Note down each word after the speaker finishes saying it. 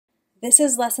This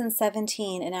is Lesson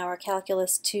 17 in our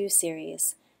Calculus 2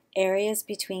 series, Areas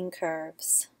Between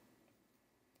Curves.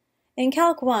 In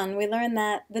Calc 1, we learned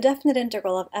that the definite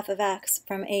integral of f of x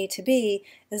from a to b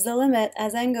is the limit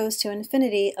as n goes to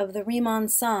infinity of the Riemann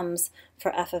sums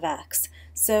for f of x.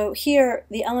 So here,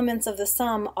 the elements of the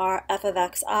sum are f of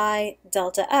xi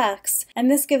delta x, and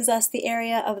this gives us the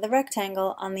area of the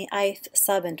rectangle on the ith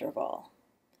subinterval.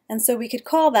 And so we could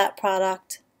call that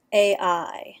product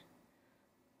ai.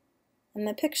 And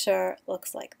the picture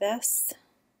looks like this.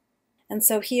 And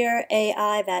so here,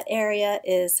 ai, that area,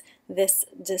 is this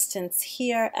distance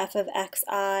here, f of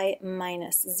xi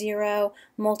minus 0,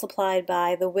 multiplied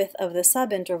by the width of the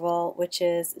subinterval, which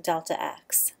is delta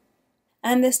x.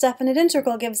 And this definite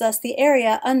integral gives us the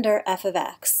area under f of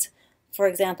x, for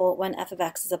example, when f of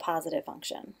x is a positive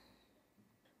function.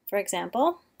 For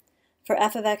example, for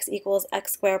f of x equals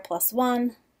x squared plus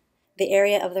 1, the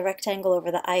area of the rectangle over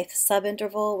the ith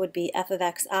subinterval would be f of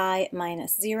xi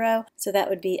minus 0, so that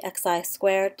would be xi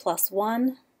squared plus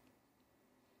 1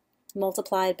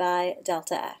 multiplied by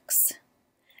delta x.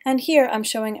 And here I'm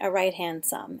showing a right-hand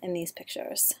sum in these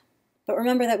pictures. But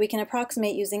remember that we can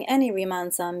approximate using any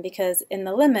Riemann sum because in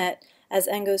the limit, as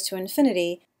n goes to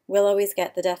infinity, we'll always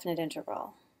get the definite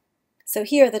integral. So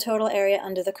here, the total area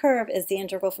under the curve is the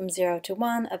integral from 0 to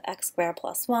 1 of x squared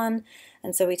plus 1,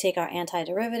 and so we take our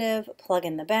antiderivative, plug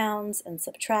in the bounds, and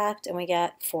subtract, and we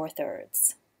get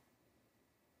 4/3.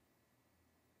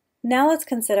 Now let's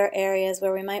consider areas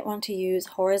where we might want to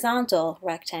use horizontal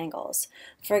rectangles.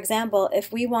 For example,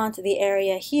 if we want the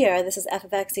area here, this is f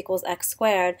of x equals x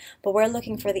squared, but we're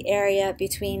looking for the area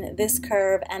between this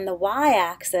curve and the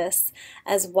y-axis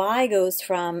as y goes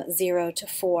from 0 to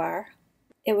 4.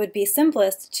 It would be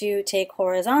simplest to take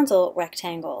horizontal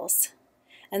rectangles.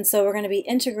 And so we're going to be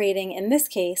integrating, in this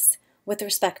case, with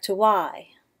respect to y.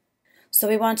 So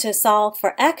we want to solve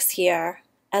for x here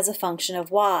as a function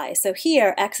of y. So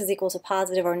here, x is equal to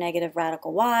positive or negative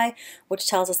radical y, which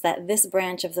tells us that this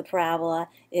branch of the parabola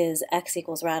is x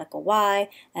equals radical y,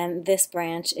 and this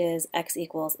branch is x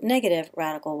equals negative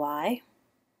radical y.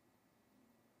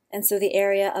 And so the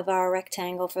area of our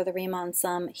rectangle for the Riemann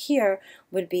sum here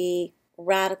would be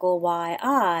radical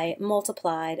yi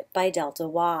multiplied by delta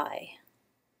y.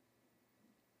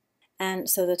 And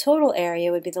so the total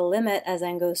area would be the limit as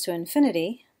n goes to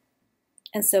infinity,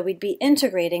 and so we'd be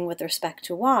integrating with respect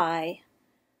to y,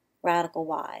 radical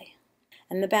y.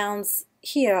 And the bounds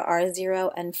here are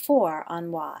 0 and 4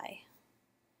 on y.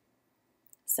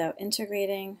 So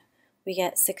integrating, we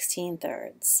get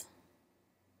 16/3.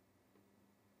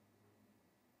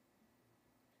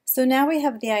 So now we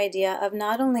have the idea of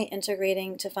not only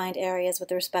integrating to find areas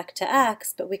with respect to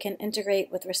x, but we can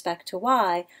integrate with respect to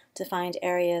y to find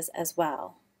areas as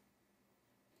well.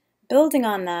 Building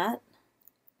on that,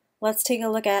 let's take a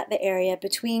look at the area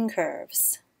between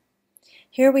curves.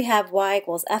 Here we have y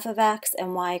equals f of x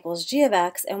and y equals g of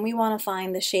x, and we want to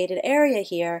find the shaded area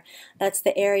here. That's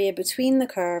the area between the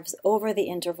curves over the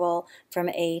interval from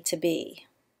a to b.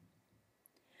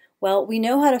 Well, we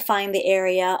know how to find the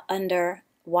area under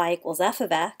y equals f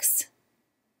of x.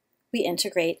 We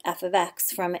integrate f of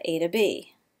x from a to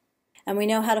b. And we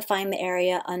know how to find the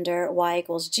area under y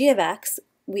equals g of x.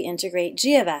 We integrate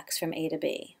g of x from a to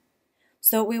b.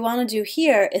 So what we want to do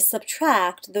here is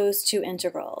subtract those two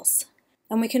integrals.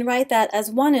 And we can write that as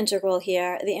one integral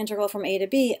here, the integral from a to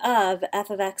b of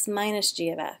f of x minus g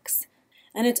of x.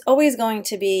 And it's always going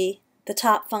to be the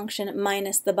top function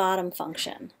minus the bottom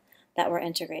function that we're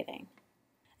integrating.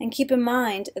 And keep in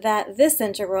mind that this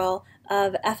integral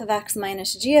of f of x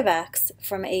minus g of x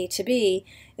from a to b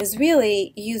is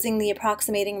really using the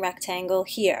approximating rectangle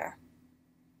here.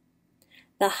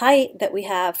 The height that we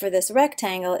have for this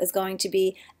rectangle is going to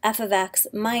be f of x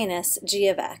minus g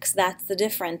of x. That's the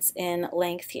difference in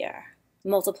length here,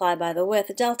 multiplied by the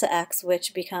width delta x,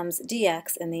 which becomes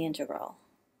dx in the integral.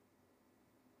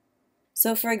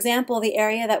 So for example, the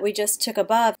area that we just took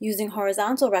above using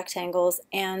horizontal rectangles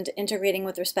and integrating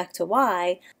with respect to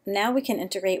y, now we can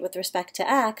integrate with respect to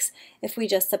x if we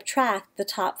just subtract the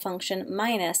top function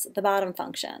minus the bottom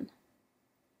function.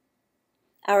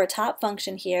 Our top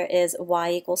function here is y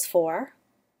equals 4,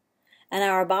 and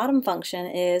our bottom function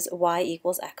is y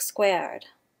equals x squared.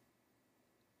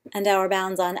 And our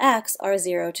bounds on x are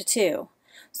 0 to 2.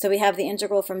 So we have the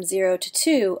integral from 0 to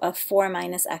 2 of 4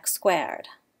 minus x squared.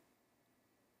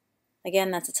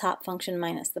 Again, that's the top function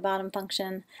minus the bottom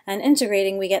function. And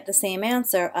integrating, we get the same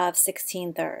answer of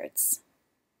 16/3.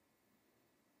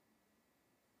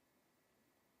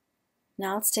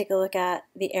 Now let's take a look at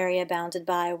the area bounded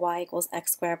by y equals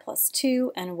x squared plus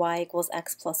 2 and y equals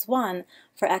x plus 1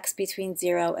 for x between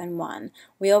 0 and 1.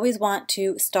 We always want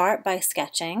to start by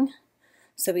sketching.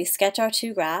 So we sketch our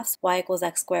two graphs. Y equals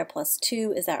x squared plus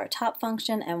 2 is our top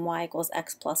function and y equals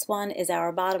x plus 1 is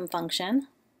our bottom function.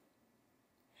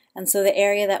 And so the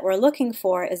area that we're looking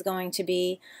for is going to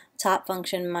be top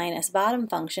function minus bottom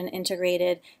function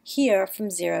integrated here from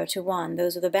 0 to 1.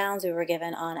 Those are the bounds we were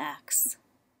given on x.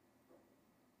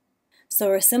 So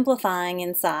we're simplifying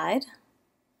inside,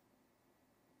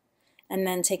 and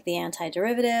then take the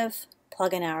antiderivative,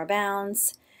 plug in our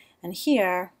bounds, and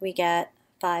here we get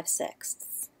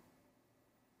 5/6.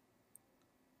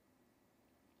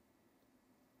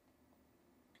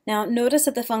 Now notice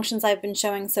that the functions I've been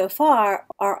showing so far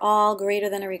are all greater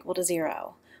than or equal to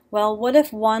 0. Well, what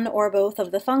if one or both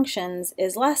of the functions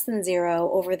is less than 0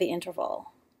 over the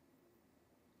interval?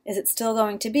 Is it still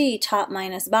going to be top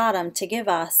minus bottom to give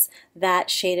us that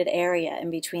shaded area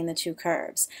in between the two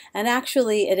curves? And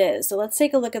actually it is. So let's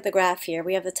take a look at the graph here.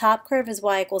 We have the top curve is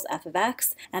y equals f of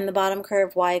x and the bottom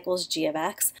curve y equals g of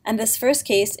x. And this first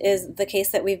case is the case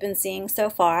that we've been seeing so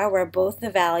far where both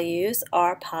the values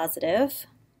are positive.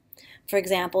 For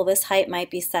example, this height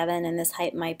might be 7 and this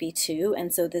height might be 2,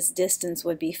 and so this distance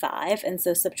would be 5, and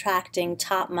so subtracting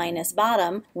top minus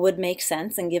bottom would make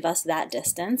sense and give us that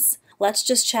distance. Let's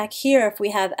just check here if we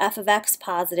have f of x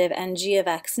positive and g of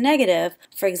x negative.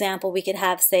 For example, we could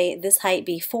have, say, this height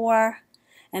be 4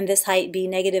 and this height be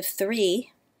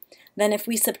 -3. Then if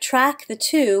we subtract the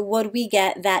two, would we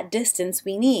get that distance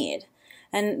we need?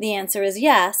 And the answer is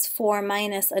yes. 4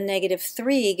 minus a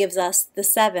 -3 gives us the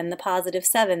 7, the positive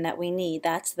 7 that we need.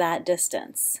 That's that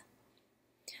distance.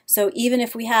 So even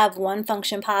if we have one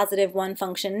function positive, one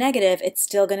function negative, it's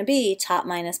still going to be top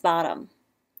minus bottom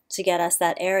to get us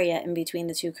that area in between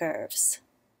the two curves.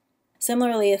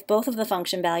 Similarly, if both of the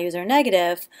function values are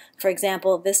negative, for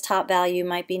example, this top value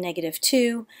might be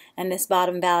 -2 and this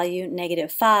bottom value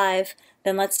 -5,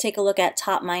 then let's take a look at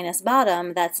top minus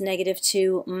bottom. That's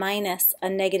 -2 minus a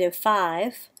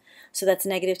 -5, so that's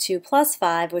 -2 plus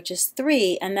 5, which is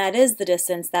 3, and that is the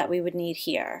distance that we would need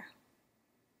here.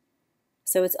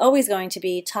 So it's always going to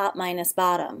be top minus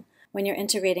bottom when you're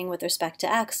integrating with respect to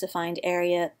x to find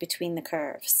area between the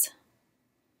curves.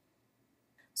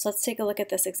 So let's take a look at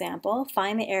this example.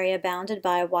 Find the area bounded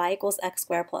by y equals x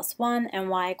squared plus 1 and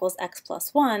y equals x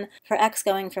plus 1 for x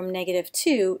going from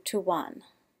 -2 to 1.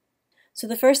 So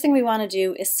the first thing we want to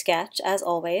do is sketch, as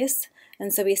always.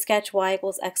 And so we sketch y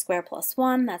equals x squared plus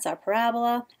 1, that's our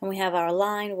parabola, and we have our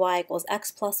line y equals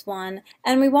x plus 1,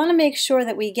 and we want to make sure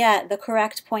that we get the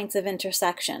correct points of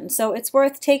intersection. So it's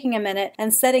worth taking a minute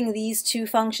and setting these two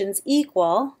functions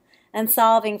equal and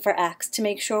solving for x to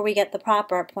make sure we get the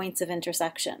proper points of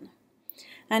intersection.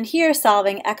 And here,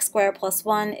 solving x squared plus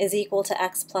 1 is equal to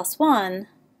x plus 1,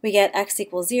 we get x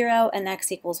equals 0 and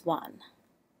x equals 1.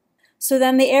 So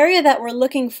then the area that we're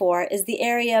looking for is the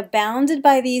area bounded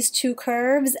by these two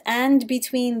curves and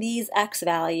between these x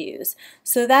values.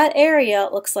 So that area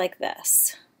looks like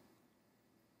this.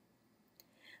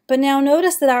 But now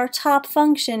notice that our top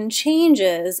function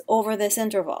changes over this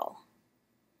interval.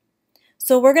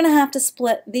 So we're going to have to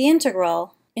split the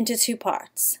integral into two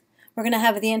parts. We're going to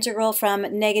have the integral from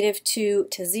 -2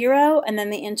 to 0 and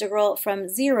then the integral from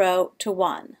 0 to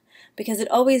 1 because it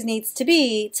always needs to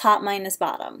be top minus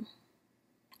bottom.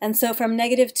 And so from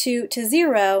 -2 to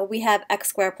 0, we have x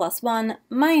squared plus 1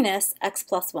 minus x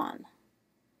plus 1.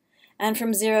 And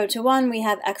from 0 to 1, we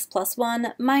have x plus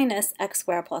 1 minus x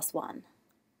squared plus 1.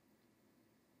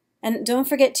 And don't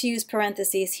forget to use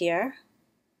parentheses here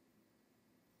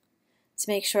to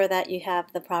make sure that you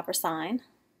have the proper sign.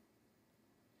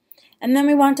 And then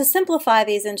we want to simplify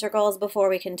these integrals before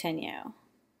we continue.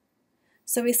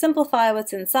 So we simplify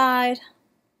what's inside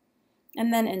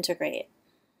and then integrate.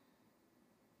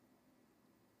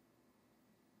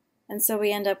 And so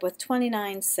we end up with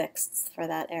 29/6 for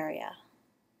that area.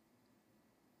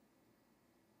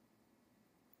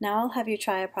 Now I'll have you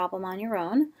try a problem on your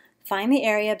own. Find the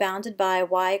area bounded by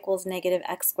y equals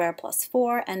 -x squared plus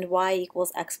 4 and y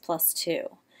equals x plus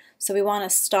 2. So we want to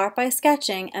start by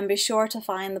sketching and be sure to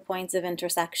find the points of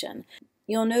intersection.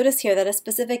 You'll notice here that a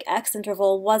specific x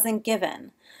interval wasn't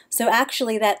given. So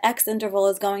actually that x interval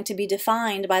is going to be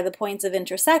defined by the points of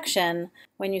intersection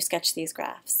when you sketch these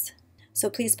graphs. So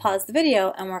please pause the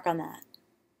video and work on that.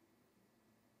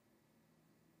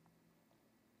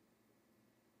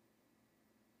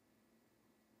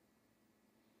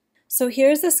 So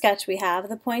here's the sketch we have.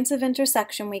 The points of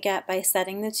intersection we get by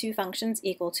setting the two functions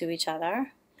equal to each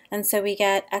other. And so we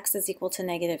get x is equal to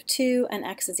 -2 and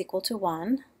x is equal to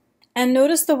 1. And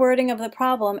notice the wording of the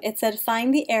problem. It said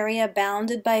find the area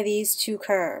bounded by these two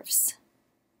curves.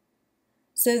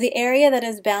 So the area that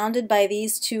is bounded by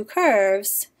these two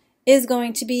curves is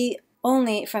going to be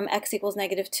only from x equals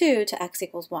 -2 to x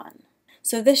equals 1.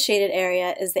 So this shaded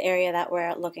area is the area that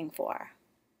we're looking for.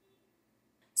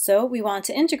 So we want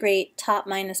to integrate top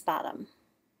minus bottom.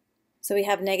 So we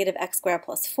have -x²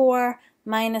 plus 4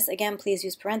 minus, again, please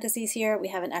use parentheses here, we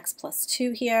have an x plus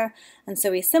 2 here, and so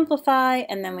we simplify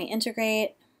and then we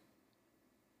integrate,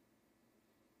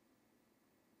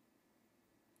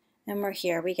 and we're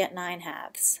here, we get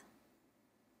 9/2.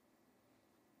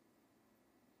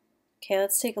 Okay,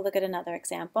 let's take a look at another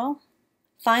example.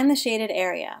 Find the shaded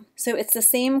area. So it's the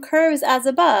same curves as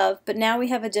above, but now we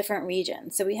have a different region.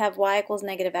 So we have y equals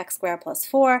 -x² plus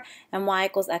 4 and y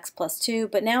equals x plus 2,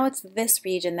 but now it's this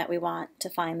region that we want to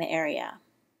find the area.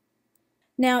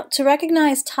 Now, to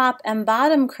recognize top and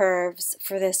bottom curves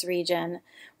for this region,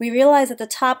 we realize that the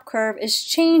top curve is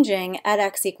changing at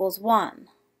x equals 1.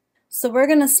 So we're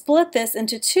going to split this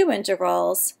into two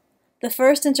integrals. The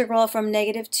first integral from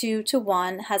 -2 to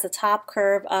 1 has a top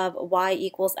curve of y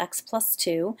equals x plus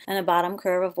 2 and a bottom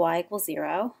curve of y equals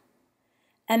 0.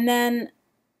 And then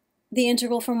the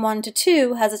integral from 1 to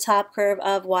 2 has a top curve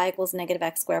of y equals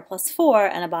 -x² plus 4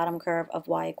 and a bottom curve of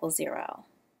y equals 0.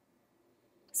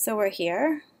 So we're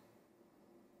here.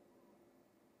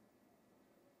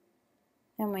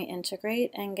 And we integrate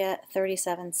and get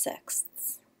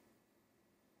 37/6.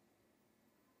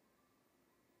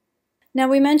 Now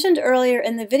we mentioned earlier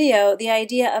in the video the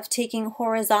idea of taking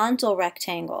horizontal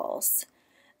rectangles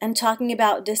and talking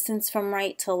about distance from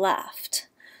right to left.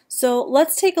 So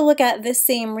let's take a look at this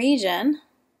same region,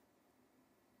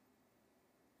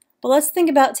 but let's think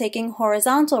about taking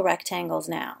horizontal rectangles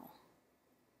now.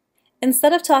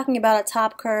 Instead of talking about a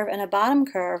top curve and a bottom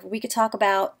curve, we could talk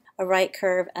about a right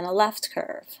curve and a left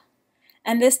curve.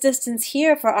 And this distance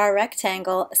here for our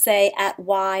rectangle, say at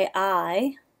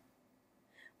yi,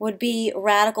 would be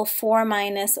radical 4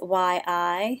 minus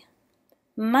yi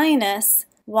minus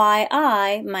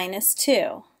yi minus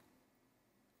 2.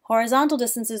 Horizontal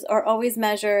distances are always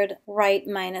measured right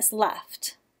minus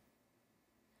left.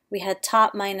 We had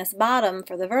top minus bottom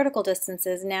for the vertical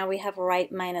distances, now we have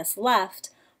right minus left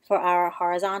for our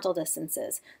horizontal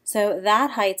distances. So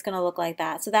that height's going to look like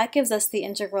that. So that gives us the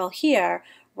integral here,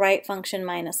 right function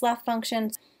minus left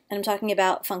function, and I'm talking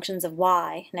about functions of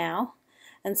y now.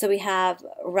 And so we have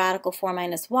radical 4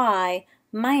 minus y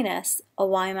minus a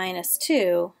y minus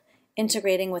 2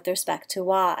 integrating with respect to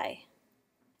y.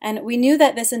 And we knew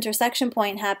that this intersection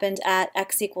point happened at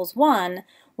x equals 1,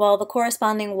 while the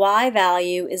corresponding y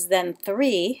value is then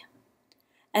 3.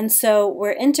 And so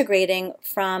we're integrating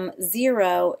from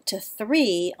 0 to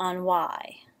 3 on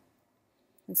y.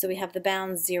 And so we have the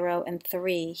bounds 0 and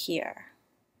 3 here.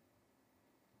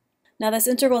 Now this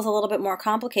integral is a little bit more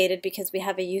complicated because we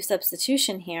have a u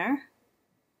substitution here.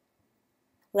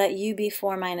 Let u be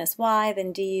 4 minus y,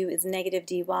 then du is negative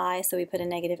dy, so we put a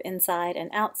negative inside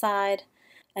and outside.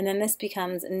 And then this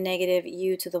becomes negative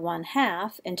u to the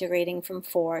 1/2, integrating from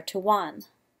 4 to 1.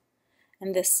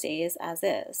 And this stays as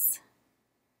is.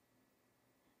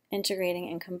 Integrating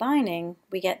and combining,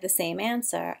 we get the same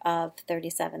answer of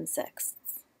 37/6.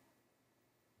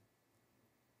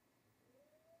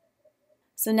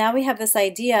 So now we have this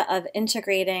idea of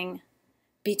integrating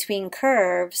between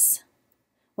curves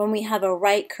when we have a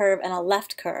right curve and a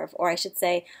left curve, or I should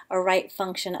say a right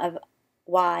function of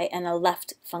y and a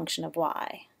left function of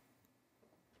y.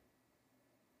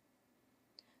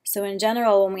 So in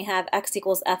general, when we have x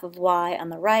equals f of y on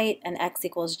the right and x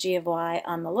equals g of y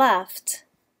on the left,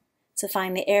 to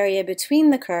find the area between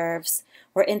the curves,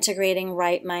 we're integrating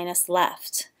right minus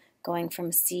left, going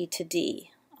from c to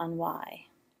d on y.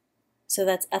 So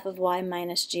that's f of y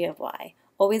minus g of y.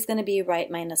 Always going to be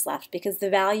right minus left because the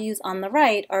values on the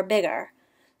right are bigger.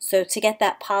 So to get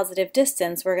that positive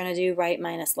distance, we're going to do right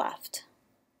minus left.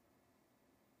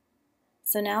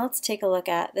 So now let's take a look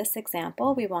at this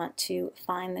example. We want to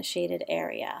find the shaded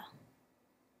area.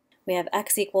 We have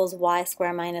x equals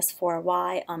y² minus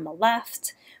 4y on the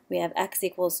left. We have x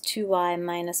equals 2y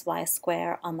minus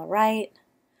y² on the right.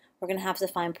 We're going to have to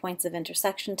find points of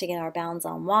intersection to get our bounds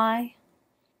on y,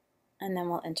 and then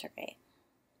we'll integrate.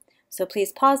 So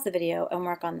please pause the video and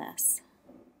work on this.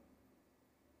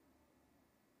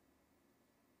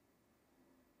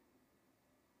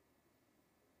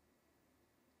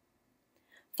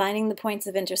 Finding the points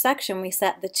of intersection, we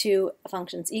set the two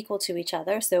functions equal to each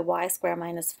other, so y²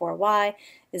 minus 4y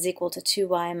is equal to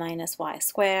 2y minus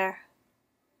y².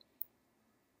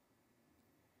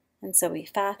 And so we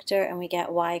factor and we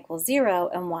get y equals 0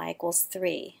 and y equals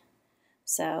 3.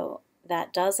 So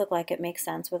that does look like it makes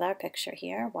sense with our picture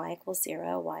here. Y equals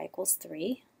 0, y equals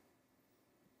 3.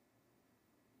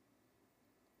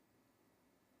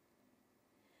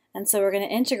 And so we're going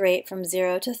to integrate from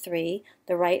 0 to 3,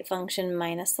 the right function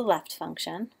minus the left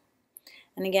function.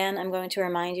 And again, I'm going to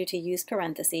remind you to use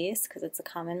parentheses because it's a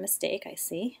common mistake I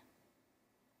see.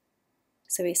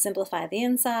 So we simplify the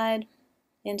inside,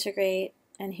 integrate,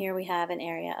 and here we have an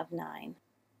area of 9.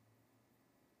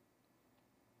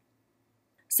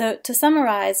 So to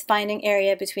summarize finding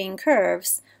area between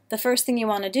curves, the first thing you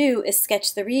want to do is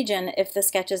sketch the region if the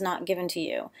sketch is not given to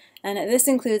you. And this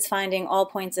includes finding all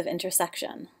points of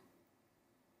intersection.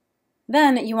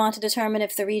 Then you want to determine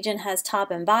if the region has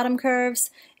top and bottom curves,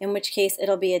 in which case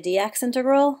it'll be a dx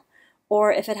integral,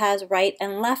 or if it has right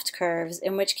and left curves,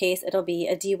 in which case it'll be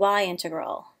a dy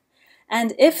integral.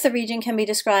 And if the region can be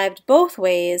described both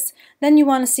ways, then you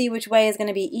want to see which way is going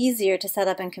to be easier to set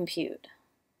up and compute.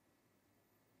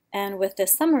 And with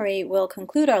this summary, we'll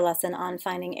conclude our lesson on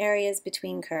finding areas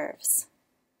between curves.